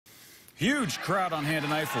Huge crowd on hand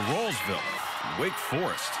tonight for Rolesville. Wake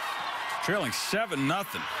Forest trailing 7-0.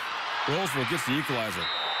 Rolesville gets the equalizer.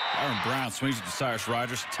 Aaron Brown swings it to Cyrus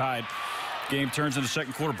Rogers. Tied. Game turns in the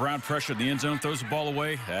second quarter. Brown pressure in the end zone. Throws the ball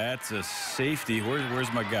away. That's a safety.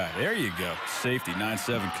 Where's my guy? There you go. Safety.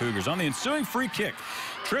 9-7 Cougars. On the ensuing free kick,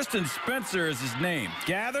 Tristan Spencer is his name.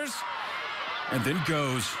 Gathers and then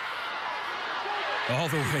goes all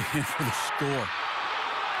the way in for the score.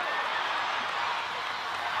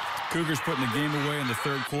 Cougars putting the game away in the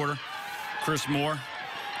third quarter. Chris Moore.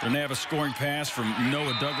 Then they have a scoring pass from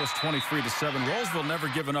Noah Douglas, 23-7. Rolesville never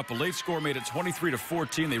given up. A late score made it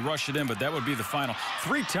 23-14. They rush it in, but that would be the final.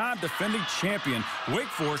 Three-time defending champion Wake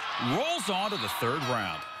Forest rolls on to the third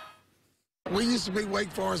round. We used to be Wake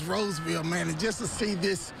Forest Rolesville, man, and just to see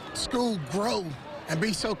this school grow and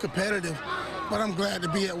be so competitive. But I'm glad to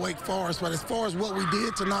be at Wake Forest. But as far as what we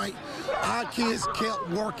did tonight, our kids kept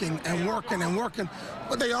working and working and working,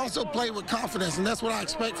 but they also played with confidence, and that's what I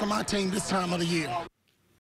expect from my team this time of the year.